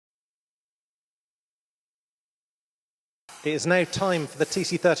It is now time for the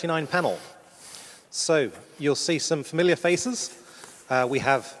TC39 panel. So you'll see some familiar faces. We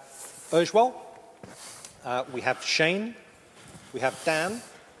have Ujjwal, we have Shane, we have Dan,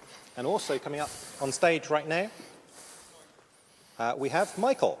 and also coming up on stage right now, we have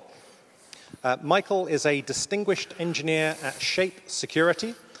Michael. Michael is a distinguished engineer at Shape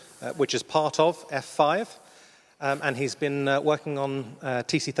Security, which is part of F5, and he's been working on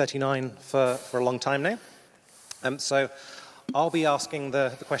TC39 for a long time now. So I'll be asking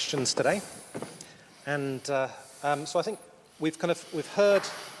the questions today. And so I think we've heard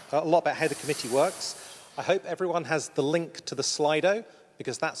a lot about how the committee works. I hope everyone has the link to the Slido,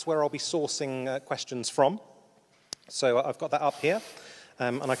 because that's where I'll be sourcing questions from. So I've got that up here.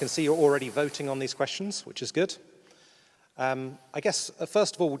 And I can see you're already voting on these questions, which is good. I guess,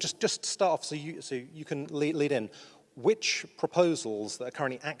 first of all, just start off so you can lead in. Which proposals that are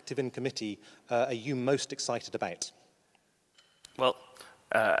currently active in committee are you most excited about? Well,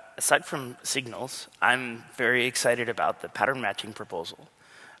 aside from signals, I'm very excited about the pattern matching proposal.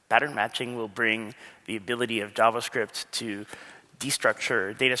 Pattern matching will bring the ability of JavaScript to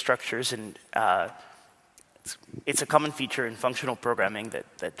destructure data structures, and it's a common feature in functional programming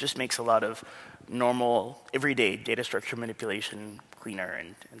that just makes a lot of normal, everyday data structure manipulation cleaner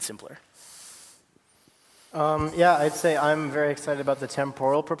and simpler. Yeah, I'd say I'm very excited about the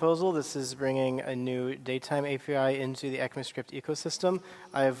temporal proposal. This is bringing a new datetime API into the ECMAScript ecosystem.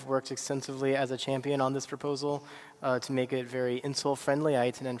 I've worked extensively as a champion on this proposal to make it very insole-friendly,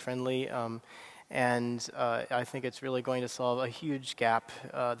 ITN-friendly, and I think it's really going to solve a huge gap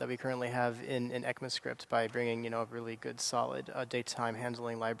that we currently have in ECMAScript by bringing a really good, solid datetime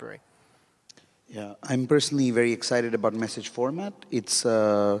handling library. Yeah, I'm personally very excited about message format. It's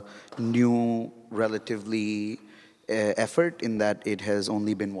a new, relatively effort in that it has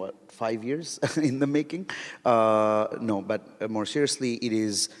only been, 5 years in the making? No, but more seriously, it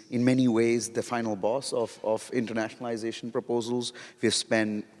is in many ways the final boss of internationalization proposals. We've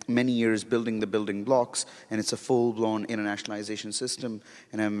spent many years building the building blocks, and it's a full-blown internationalization system,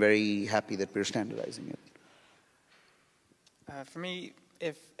 and I'm very happy that we're standardizing it. For me,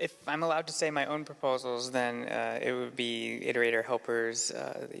 if I'm allowed to say my own proposals, then it would be iterator helpers,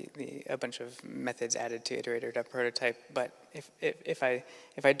 a bunch of methods added to iterator.prototype. But if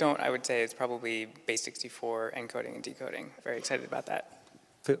I don't, I would say it's probably base64 encoding and decoding. Very excited about that.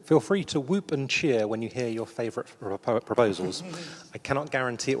 Feel free to whoop and cheer when you hear your favorite proposals. I cannot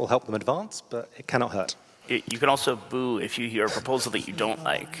guarantee it will help them advance, but it cannot hurt. You can also boo if you hear a proposal that you don't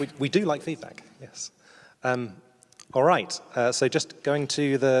like. We do like feedback, yes. All right, so just going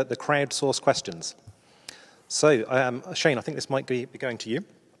to the crowdsourced questions. So, Shane, I think this might be going to you,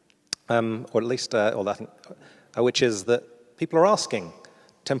 or at least, which is that people are asking,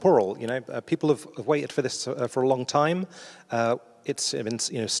 temporal, people have waited for this for a long time. It's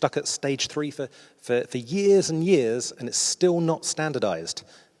been stuck at stage 3 for years and years, and it's still not standardized.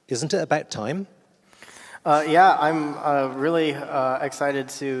 Isn't it about time? Yeah, I'm really excited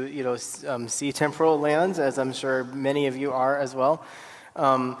to see temporal land, as I'm sure many of you are as well.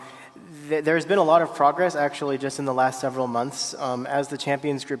 There's been a lot of progress actually just in the last several months. As the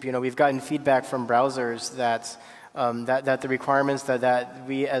champions group, we've gotten feedback from browsers that the requirements that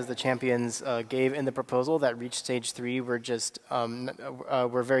we as the champions gave in the proposal that reached stage 3 were just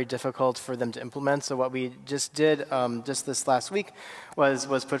were very difficult for them to implement. So what we just did just this last week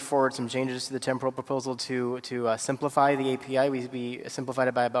was put forward some changes to the temporal proposal to simplify the API. We simplified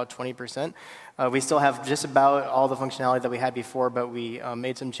it by about 20%. We still have just about all the functionality that we had before, but we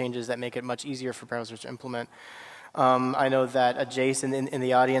made some changes that make it much easier for browsers to implement. I know that Jason in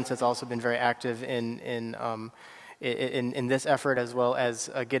the audience has also been very active in this effort, as well as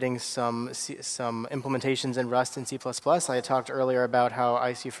getting some implementations in Rust and C++. I talked earlier about how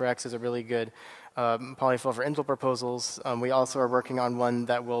IC4X is a really good polyfill for Intel proposals. We also are working on one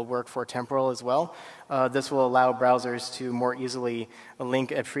that will work for temporal as well. This will allow browsers to more easily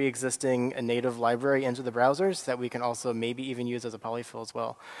link a pre-existing native library into the browsers that we can also maybe even use as a polyfill as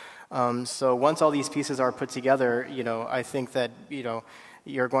well. So once all these pieces are put together, I think that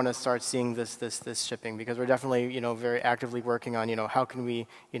you're going to start seeing this shipping, because we're definitely very actively working on how can we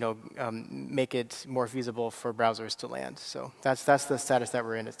make it more feasible for browsers to land. So that's the status that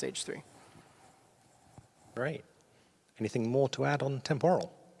we're in at stage 3. Great. Anything more to add on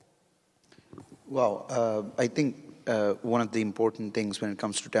temporal? Well, I think one of the important things when it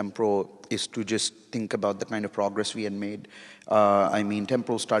comes to temporal is to just think about the kind of progress we had made. I mean,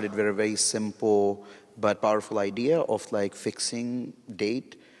 temporal started with a very simple but powerful idea of fixing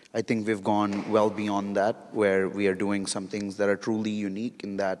date I think we've gone well beyond that, where we are doing some things that are truly unique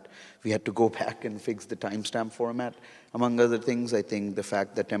in that we had to go back and fix the timestamp format. Among other things, I think the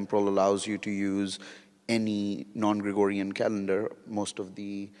fact that temporal allows you to use any non-Gregorian calendar, most of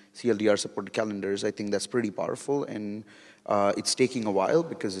the CLDR supported calendars, I think that's pretty powerful, and it's taking a while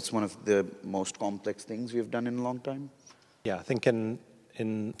because it's one of the most complex things we've done in a long time. Yeah, I think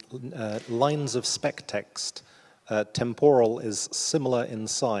in lines of spec text, temporal is similar in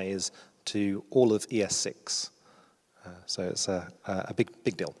size to all of ES6. So it's a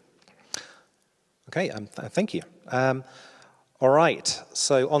big deal. Okay, thank you. All right,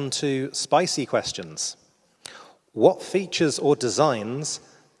 so on to spicy questions. What features or designs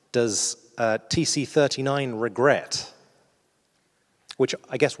does TC39 regret? Which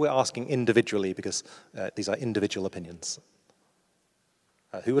I guess we're asking individually because these are individual opinions.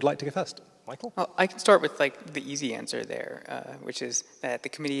 Who would like to go first? Michael? Well, I can start with like the easy answer there, which is that the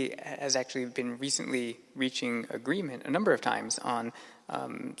committee has actually been recently reaching agreement a number of times on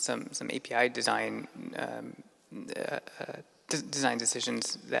some API design design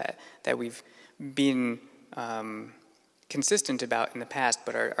decisions that we've been consistent about in the past,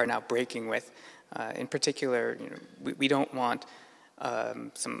 but are now breaking with. In particular, we don't want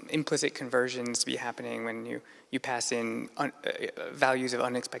some implicit conversions to be happening when you pass in values of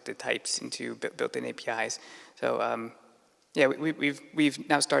unexpected types into built-in APIs. So yeah, we've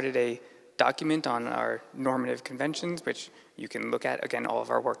now started a document on our normative conventions, which you can look at. Again, all of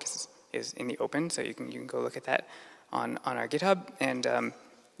our work is in the open, so you can go look at that on our GitHub. And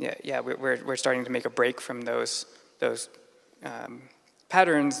we're starting to make a break from those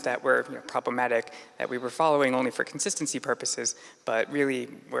patterns that were problematic, that we were following only for consistency purposes, but really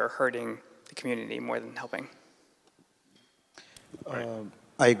were hurting the community more than helping.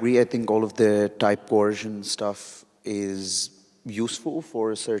 I agree. I think all of the type coercion stuff is useful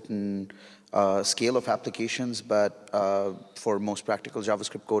for a certain scale of applications, but for most practical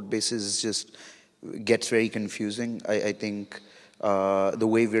JavaScript code bases, it just gets very confusing. I think the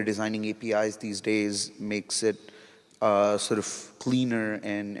way we're designing APIs these days makes it sort of cleaner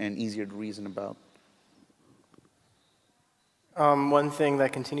and easier to reason about. One thing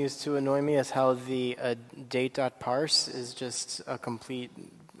that continues to annoy me is how the date.parse is just a complete,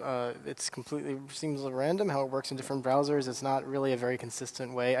 it's completely seems random how it works in different browsers. It's not really a very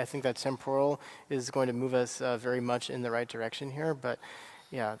consistent way. I think that temporal is going to move us very much in the right direction here, but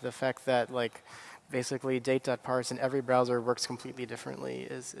yeah, the fact that like basically date.parse in every browser works completely differently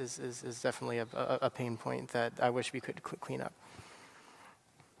is definitely a pain point that I wish we could clean up.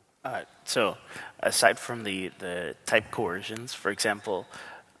 So aside from the type coercions, for example,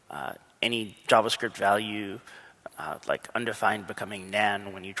 any JavaScript value like undefined becoming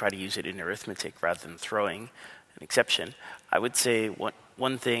nan when you try to use it in arithmetic rather than throwing an exception, I would say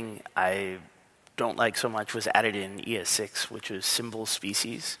one thing I don't like so much was added in ES6, which was symbol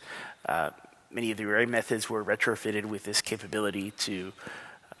species. Many of the array methods were retrofitted with this capability to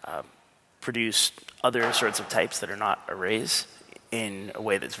produce other sorts of types that are not arrays in a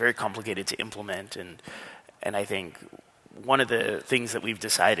way that's very complicated to implement. And I think one of the things that we've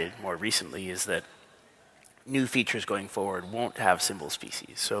decided more recently is that new features going forward won't have symbol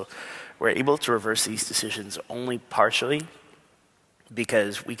species. So we're able to reverse these decisions only partially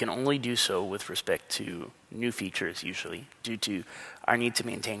because we can only do so with respect to new features usually due to our need to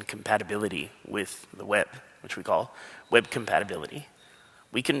maintain compatibility with the web, which we call web compatibility.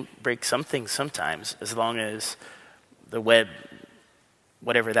 We can break some things sometimes as long as the web,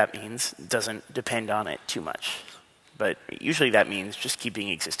 whatever that means, doesn't depend on it too much. But usually that means just keeping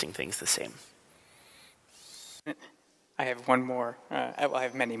existing things the same. I have one more. Well, I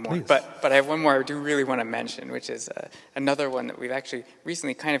have many more, but I have one more I do really want to mention, which is another one that we've actually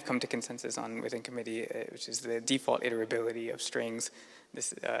recently kind of come to consensus on within committee, which is the default iterability of strings.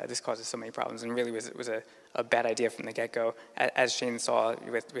 This causes so many problems, and really was a bad idea from the get-go. As Shane saw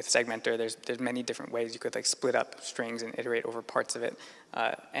with segmenter, there's many different ways you could like split up strings and iterate over parts of it,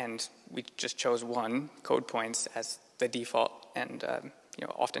 and we just chose one, code points, as the default, and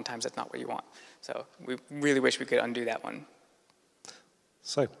oftentimes that's not what you want. So we really wish we could undo that one.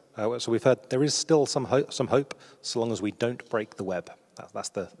 So we've heard there is still some hope so long as we don't break the web. That's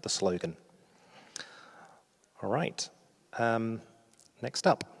the slogan. All right. Next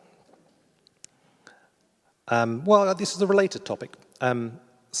up. Well, this is a related topic.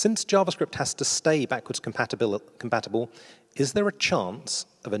 Since JavaScript has to stay backwards compatible, is there a chance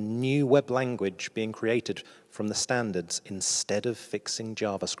of a new web language being created from the standards instead of fixing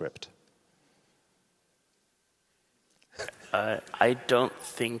JavaScript? I don't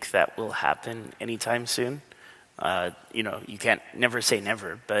think that will happen anytime soon. You can't never say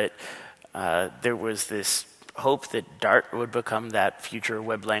never, but there was this hope that Dart would become that future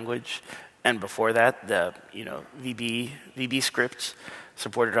web language, and before that, the VB scripts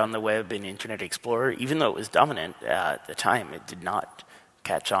supported on the web in Internet Explorer, even though it was dominant at the time, it did not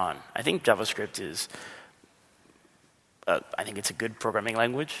catch on. I think JavaScript is, I think it's a good programming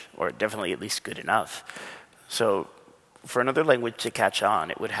language, or definitely at least good enough. So for another language to catch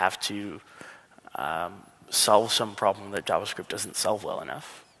on, it would have to solve some problem that JavaScript doesn't solve well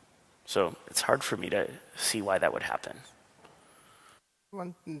enough. So it's hard for me to see why that would happen.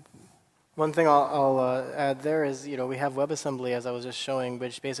 One thing I'll add there is, we have WebAssembly, as I was just showing,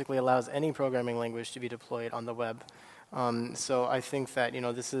 which basically allows any programming language to be deployed on the web. So I think that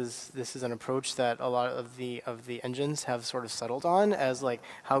this is an approach that a lot of the engines have sort of settled on as like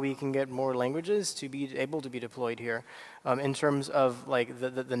how we can get more languages to be able to be deployed here. In terms of like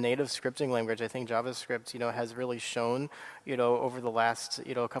the native scripting language, I think JavaScript has really shown over the last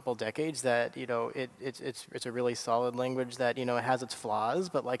couple decades that it's a really solid language that it has its flaws,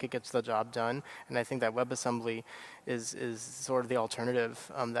 but like it gets the job done. And I think that WebAssembly is sort of the alternative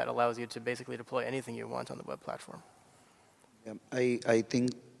that allows you to basically deploy anything you want on the web platform. Yeah, I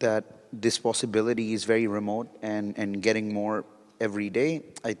think that this possibility is very remote and getting more every day.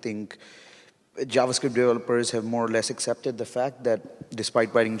 I think JavaScript developers have more or less accepted the fact that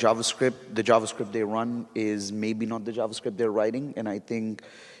despite writing JavaScript, the JavaScript they run is maybe not the JavaScript they're writing, and I think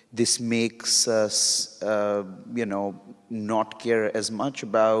this makes us, not care as much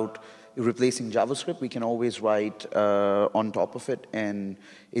about replacing JavaScript. We can always write on top of it, and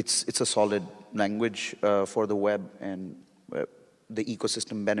it's a solid language for the web, and the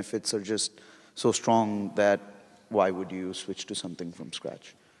ecosystem benefits are just so strong that why would you switch to something from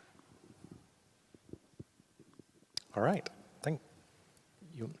scratch? All right. Thank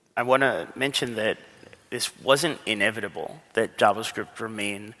you. I want to mention that this wasn't inevitable that JavaScript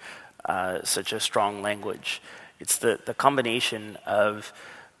remain such a strong language. It's the combination of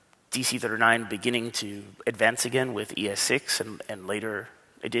TC39 beginning to advance again with ES6 and later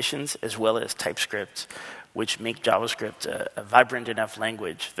editions, as well as TypeScript, which make JavaScript a vibrant enough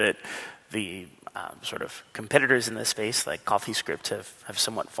language that the sort of competitors in this space, like CoffeeScript, have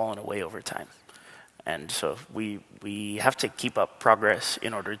somewhat fallen away over time. And so we have to keep up progress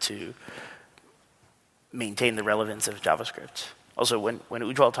in order to maintain the relevance of JavaScript. Also, when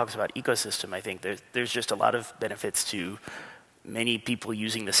Ujjwal talks about ecosystem, I think there's just a lot of benefits to many people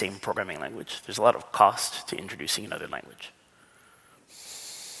using the same programming language. There's a lot of cost to introducing another language.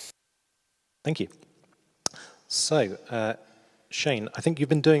 Thank you. So, Shane, I think you've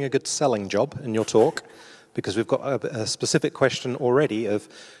been doing a good selling job in your talk, because we've got a specific question already of,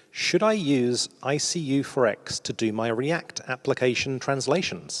 should I use ICU4X to do my React application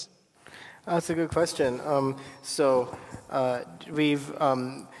translations? That's a good question. So I'll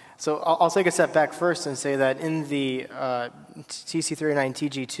take a step back first and say that in the TC39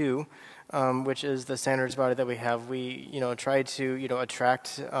 TG2, which is the standards body that we have, we try to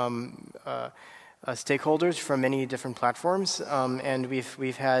attract stakeholders from many different platforms, and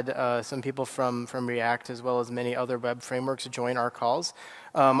we've had some people from React as well as many other web frameworks join our calls.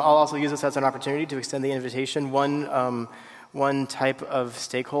 I'll also use this as an opportunity to extend the invitation. One type of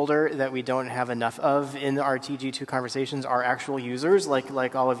stakeholder that we don't have enough of in our TG2 conversations are actual users,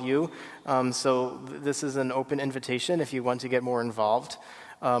 like all of you. So this is an open invitation if you want to get more involved.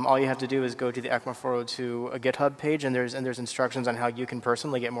 All you have to do is go to the ECMA 402 GitHub page, and there's instructions on how you can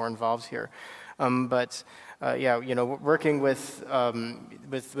personally get more involved here. Working with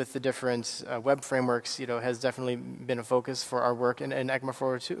the different web frameworks, has definitely been a focus for our work in ECMA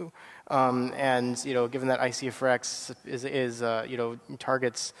 402. Given that ICU4X is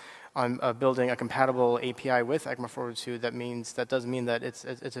targets on building a compatible API with ECMA 402, that does mean that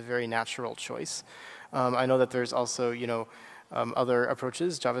it's a very natural choice. I know that there's also other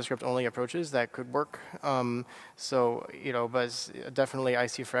approaches, JavaScript-only approaches that could work. But definitely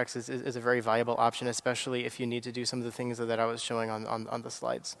ICU4X is a very viable option, especially if you need to do some of the things that I was showing on the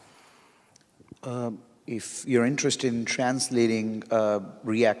slides. If you're interested in translating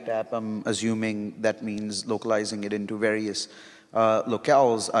React app, I'm assuming that means localizing it into various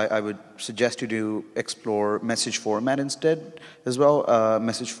locales. I would suggest you to explore message format instead as well.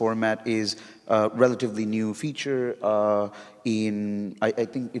 Message format is a relatively new feature I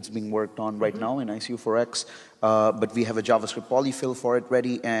think it's being worked on right now in ICU4X, but we have a JavaScript polyfill for it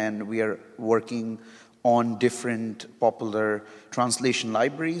ready, and we are working on different popular translation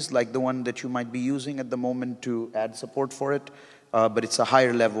libraries like the one that you might be using at the moment to add support for it, but it's a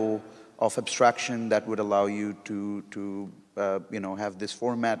higher level of abstraction that would allow you to have this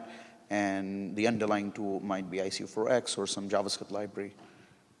format and the underlying tool might be ICU4X or some JavaScript library.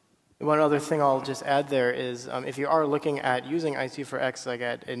 One other thing I'll just add there is if you are looking at using ICU4X like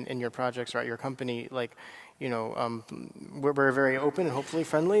in your projects or at your company, like, you know, we're very open and hopefully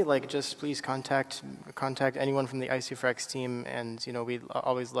friendly. Like, just please contact anyone from the ICU4X team, and you know, we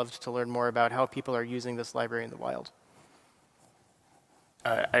always love to learn more about how people are using this library in the wild.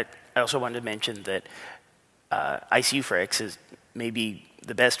 I also wanted to mention that ICU4X is maybe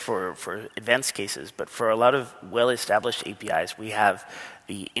the best for advanced cases, but for a lot of well-established APIs, we have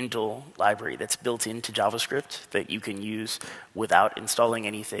the Intel library that's built into JavaScript that you can use without installing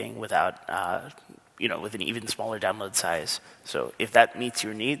anything, without you know, with an even smaller download size. So if that meets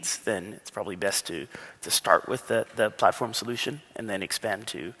your needs, then it's probably best to start with the platform solution and then expand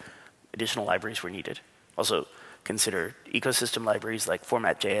to additional libraries where needed. Also, consider ecosystem libraries like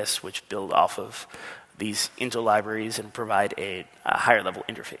Format.js, which build off of these Intel libraries and provide a higher level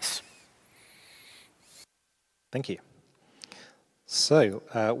interface. Thank you. So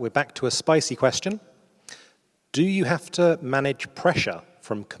we're back to a spicy question. Do you have to manage pressure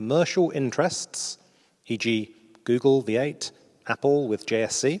from commercial interests, e.g. Google V8, Apple with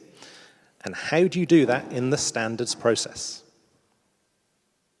JSC? And how do you do that in the standards process?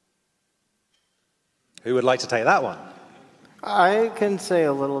 Who would like to take that one? I can say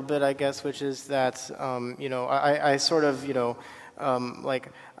a little bit, I guess, which is that, you know, I sort of, you know,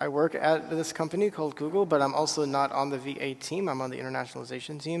 like, I work at this company called Google, but I'm also not on the V8 team. I'm on the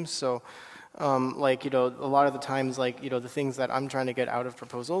internationalization team. So, like, you know, a lot of the times, like, you know, the things that I'm trying to get out of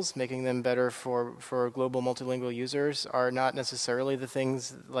proposals, making them better for global multilingual users, are not necessarily the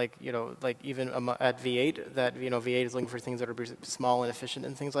things, like, you know, like even at V8, that, you know, V8 is looking for things that are small and efficient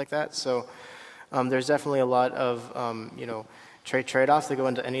and things like that. So, there's definitely a lot of, you know, trade-offs that go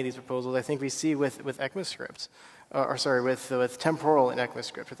into any of these proposals. I think we see with ECMAScript, or sorry, with temporal in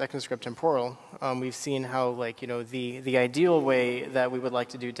ECMAScript, with ECMAScript temporal, we've seen how, like, you know, the ideal way that we would like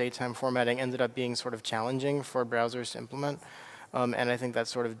to do daytime formatting ended up being sort of challenging for browsers to implement, and I think that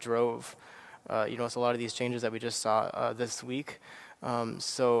sort of drove, you know, so a lot of these changes that we just saw this week.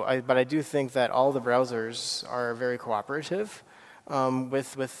 But I do think that all the browsers are very cooperative.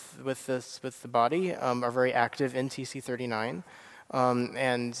 With the body, are very active in TC39,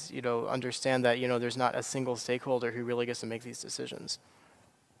 and, you know, understand that, you know, there's not a single stakeholder who really gets to make these decisions.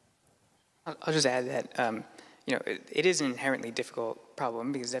 I'll just add that you know, it is an inherently difficult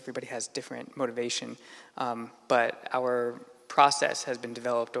problem because everybody has different motivation, but our process has been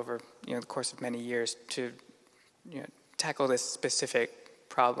developed over, you know, the course of many years to, you know, tackle this specific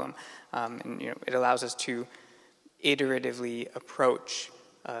problem, and, you know, it allows us to iteratively approach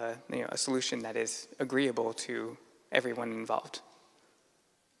you know, a solution that is agreeable to everyone involved.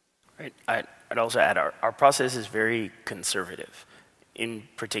 Right. I'd also add our process is very conservative. In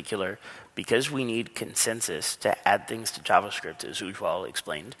particular, because we need consensus to add things to JavaScript, as Ujjwal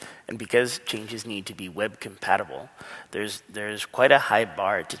explained, and because changes need to be web compatible, there's quite a high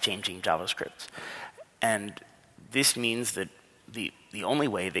bar to changing JavaScript. And this means that the only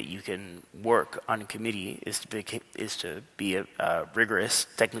way that you can work on a committee is to be a rigorous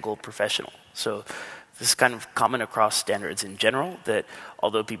technical professional. So this is kind of common across standards in general, that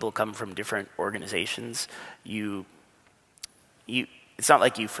although people come from different organizations, it's not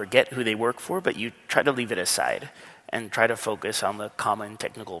like you forget who they work for, but you try to leave it aside and try to focus on the common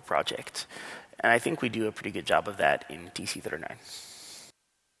technical project. And I think we do a pretty good job of that in TC39.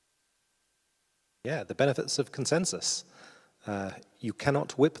 Yeah, the benefits of consensus. You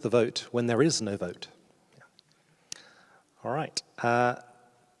cannot whip the vote when there is no vote. Yeah. All right.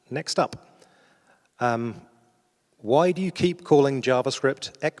 Next up. Why do you keep calling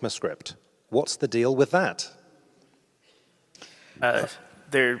JavaScript ECMAScript? What's the deal with that?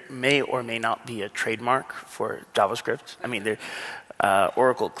 There may or may not be a trademark for JavaScript. I mean,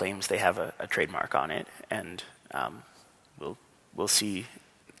 Oracle claims they have a trademark on it, and we'll see.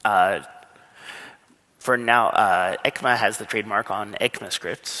 For now, ECMA has the trademark on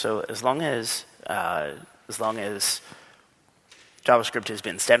ECMAScript. So as long as JavaScript has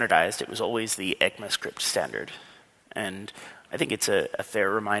been standardized, it was always the ECMAScript standard. And I think it's a fair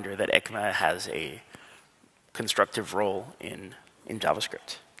reminder that ECMA has a constructive role in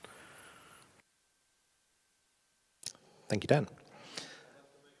JavaScript. Thank you, Dan.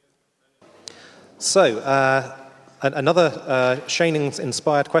 So another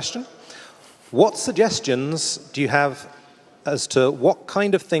Shane-inspired question. What suggestions do you have as to what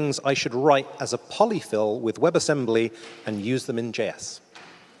kind of things I should write as a polyfill with WebAssembly and use them in JS?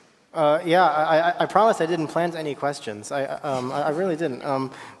 Yeah, I promise I didn't plan any questions. I really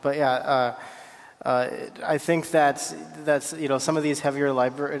didn't. But yeah, I think that's some of these heavier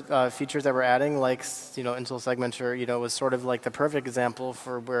library features that we're adding, like Intel Segmenter, was sort of like the perfect example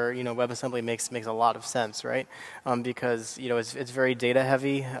for where WebAssembly makes a lot of sense, right? Because it's very data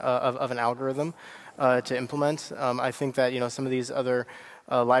heavy of an algorithm to implement. I think that some of these other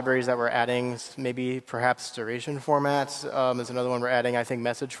libraries that we're adding, maybe perhaps duration formats is another one we're adding. I think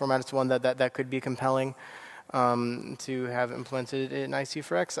message format is one that could be compelling. To have implemented in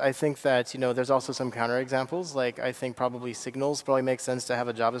IC4X. I think that there's also some counterexamples. Like I think probably signals probably makes sense to have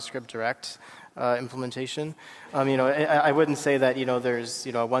a JavaScript direct implementation. I wouldn't say that there's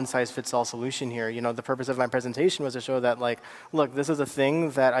a one-size-fits-all solution here. The purpose of my presentation was to show that look, this is a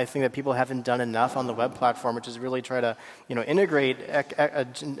thing that I think that people haven't done enough on the web platform, which is really try to integrate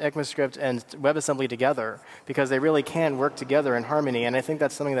ECMAScript and WebAssembly together because they really can work together in harmony. And I think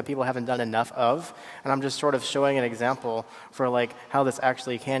that's something that people haven't done enough of. And I'm just sort of showing an example for how this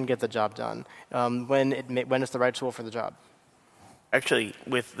actually can get the job done when it's the right tool for the job. Actually,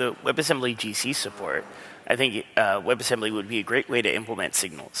 with the WebAssembly GC support, I think WebAssembly would be a great way to implement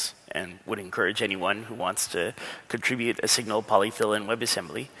signals and would encourage anyone who wants to contribute a signal polyfill in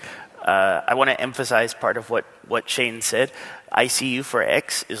WebAssembly. I want to emphasize part of what Shane said.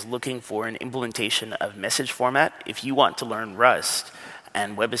 ICU4X is looking for an implementation of message format. If you want to learn Rust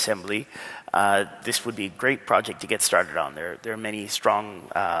and WebAssembly, this would be a great project to get started on. There are many strong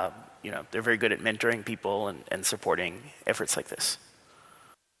they're very good at mentoring people and supporting efforts like this.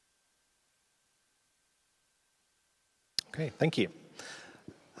 Okay, thank you.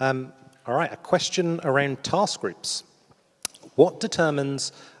 All right, a question around task groups. What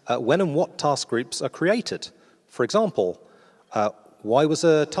determines when and what task groups are created? For example, why was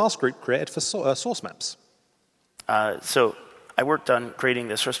a task group created for source maps? So I worked on creating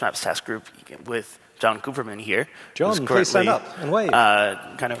the source maps task group with John Cooperman here. John, please stand up and wave.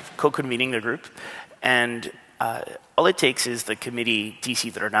 Kind of co-convening the group. And all it takes is the committee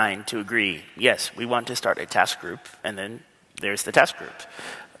TC39 to agree, yes, we want to start a task group, and then there's the task group.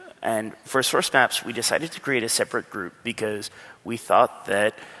 And for source maps, we decided to create a separate group because we thought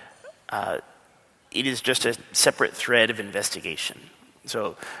that it is just a separate thread of investigation.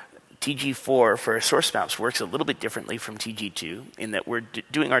 So TG4 for source maps works a little bit differently from TG2 in that we're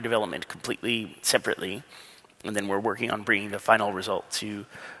doing our development completely separately, and then we're working on bringing the final result to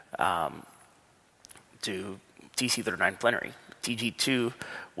TC39 plenary. TG2,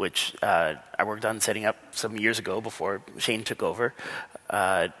 which I worked on setting up some years ago before Shane took over,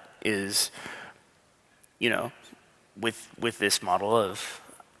 is, with this model of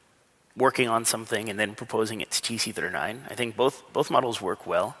working on something and then proposing it to TC39. I think both models work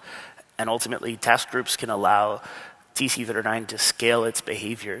well. And ultimately, task groups can allow TC39 to scale its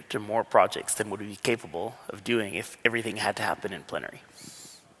behavior to more projects than would be capable of doing if everything had to happen in plenary.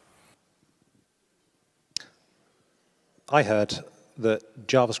 I heard that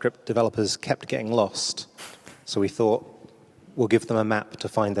JavaScript developers kept getting lost, so we thought we'll give them a map to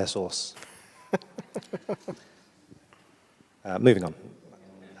find their source. Moving on.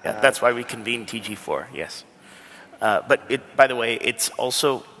 Yeah, that's why we convened TG4, yes. But by the way, it's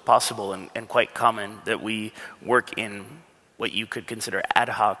also possible and quite common that we work in what you could consider ad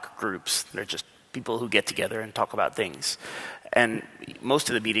hoc groups. They're just people who get together and talk about things. And most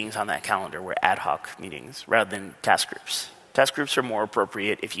of the meetings on that calendar were ad hoc meetings rather than task groups. Task groups are more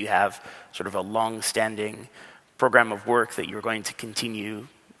appropriate if you have sort of a long-standing program of work that you're going to continue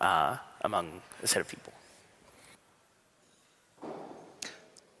among a set of people.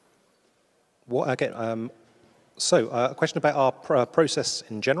 So a question about our process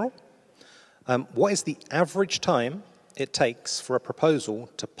in general. What is the average time it takes for a proposal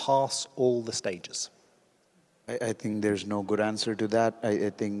to pass all the stages? I think there's no good answer to that. I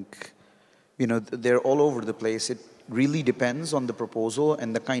think, they're all over the place. It really depends on the proposal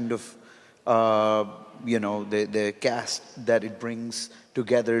and the kind of, the cast that it brings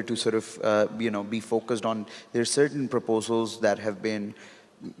together to sort of, be focused on. There's certain proposals that have been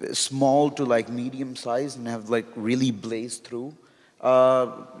small to medium size and have really blazed through.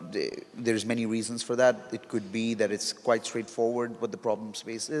 There's many reasons for that. It could be that it's quite straightforward what the problem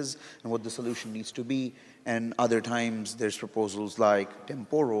space is and what the solution needs to be. And other times there's proposals like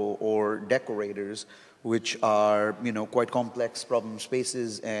temporal or decorators, which are quite complex problem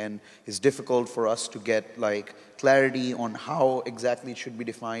spaces, and it's difficult for us to get clarity on how exactly it should be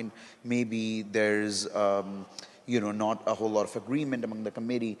defined. Maybe there's not a whole lot of agreement among the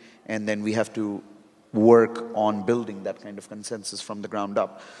committee, and then we have to work on building that kind of consensus from the ground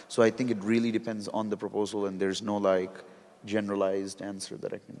up. So I think it really depends on the proposal, and there's no generalized answer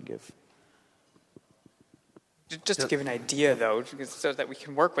that I can give. Just to give an idea, though, so that we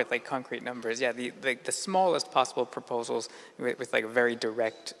can work with like concrete numbers. Yeah, the smallest possible proposals with like a very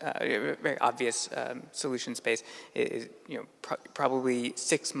direct, very obvious solution space is probably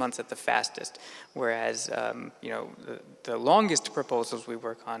 6 months at the fastest. Whereas the longest proposals we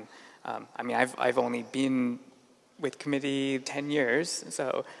work on, I mean, I've only been with committee 10 years,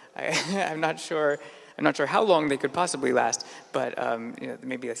 so I'm not sure. I'm not sure how long they could possibly last, but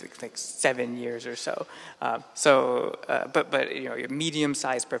maybe that's like 7 years or so. But a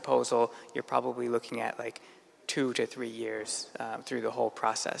medium-sized proposal, you're probably looking at like 2 to 3 years through the whole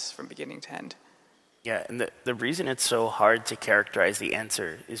process from beginning to end. Yeah, and the reason it's so hard to characterize the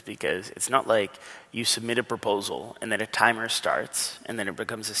answer is because it's not like you submit a proposal and then a timer starts and then it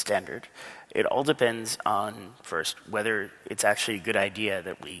becomes a standard. It all depends on, first, whether it's actually a good idea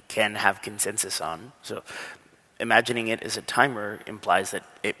that we can have consensus on. So imagining it as a timer implies that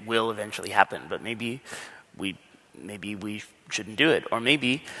it will eventually happen, but maybe we shouldn't do it. Or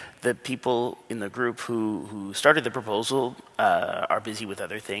maybe the people in the group who started the proposal are busy with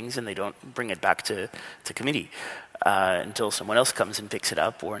other things and they don't bring it back to committee until someone else comes and picks it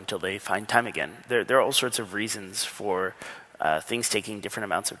up or until they find time again. There are all sorts of reasons for things taking different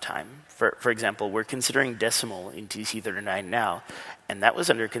amounts of time. For example, we're considering decimal in TC39 now, and that was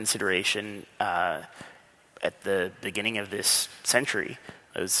under consideration at the beginning of this century.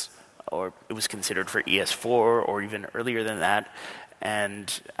 It was considered for ES4 or even earlier than that,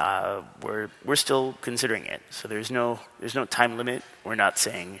 and we're still considering it. So there's no time limit. We're not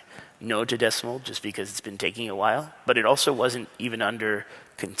saying no to decimal just because it's been taking a while, but it also wasn't even under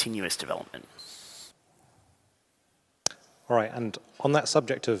continuous development. All right, and on that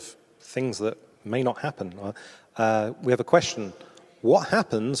subject of things that may not happen, we have a question. What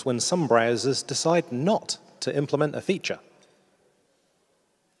happens when some browsers decide not to implement a feature?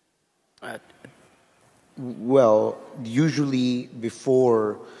 Well, usually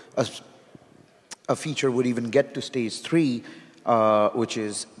before a feature would even get to stage 3, which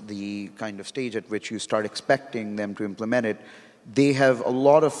is the kind of stage at which you start expecting them to implement it, they have a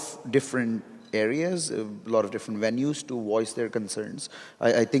lot of different areas, a lot of different venues to voice their concerns.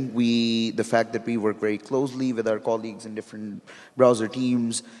 I think the fact that we work very closely with our colleagues in different browser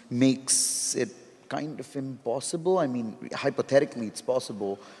teams makes it kind of impossible. I mean, hypothetically it's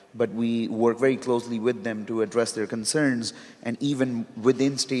possible, but we work very closely with them to address their concerns. And even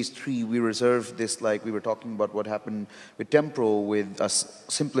within stage 3, we reserve this, like we were talking about what happened with temporal, with us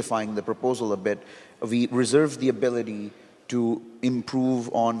simplifying the proposal a bit. We reserve the ability to improve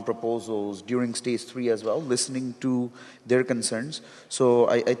on proposals during stage 3 as well, listening to their concerns. So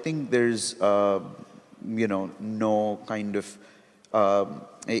I think there's, no kind of,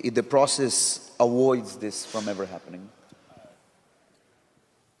 the process avoids this from ever happening.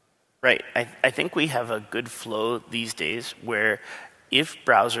 Right. I think we have a good flow these days where if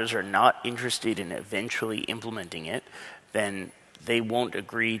browsers are not interested in eventually implementing it, then they won't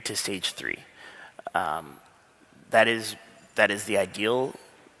agree to stage 3. That is the ideal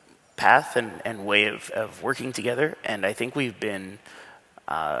path and way of working together, and I think we've been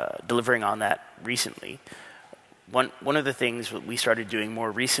delivering on that recently. One of the things that we started doing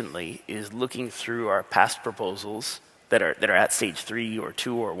more recently is looking through our past proposals that are at stage 3 or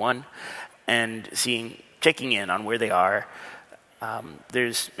 2 or 1 and checking in on where they are.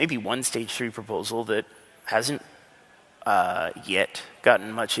 There's maybe one stage 3 proposal that hasn't yet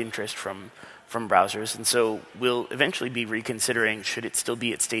gotten much interest from browsers, and so we'll eventually be reconsidering, should it still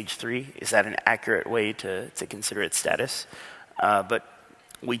be at stage 3? Is that an accurate way to consider its status? But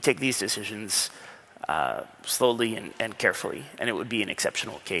we take these decisions slowly and carefully, and it would be an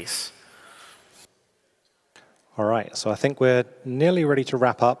exceptional case. All right, so I think we're nearly ready to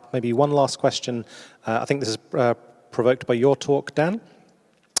wrap up. Maybe one last question. I think this is provoked by your talk, Dan.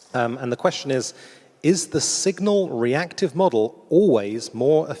 And the question is the signal reactive model always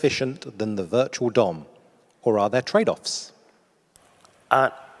more efficient than the virtual DOM? Or are there trade-offs?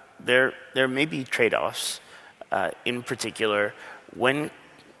 There may be trade-offs. In particular, when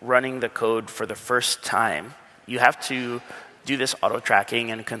running the code for the first time, you have to do this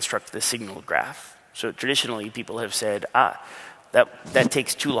auto-tracking and construct the signal graph. So traditionally, people have said, that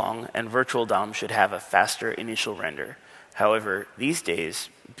takes too long, and virtual DOM should have a faster initial render. However, these days,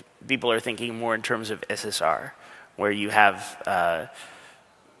 people are thinking more in terms of SSR, where you have,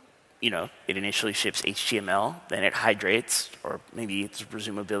 it initially ships HTML, then it hydrates, or maybe it's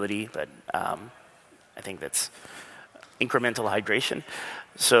presumability, but I think that's incremental hydration.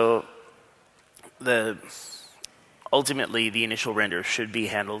 So ultimately, the initial render should be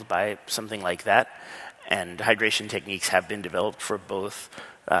handled by something like that, and hydration techniques have been developed for both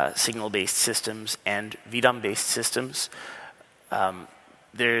signal-based systems and VDOM-based systems.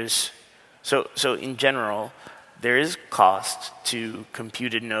 So in general, there is cost to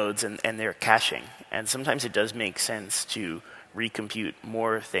computed nodes and their caching, and sometimes it does make sense to recompute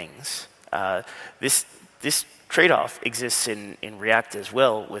more things. This trade-off exists in React as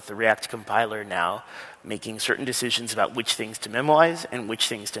well, with the React compiler now making certain decisions about which things to memoize and which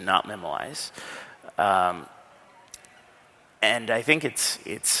things to not memoize. And I think it's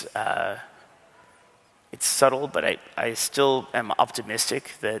subtle, but I still am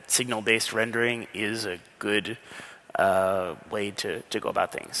optimistic that signal-based rendering is a good way to go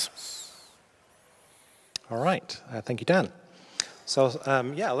about things. All right, thank you, Dan. So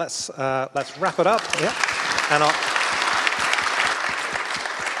yeah, let's wrap it up. Yeah,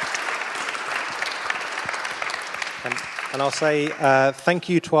 and I'll say thank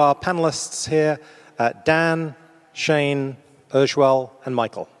you to our panelists here, Dan, Shane, Ujjwal, and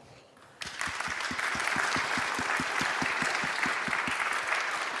Michael.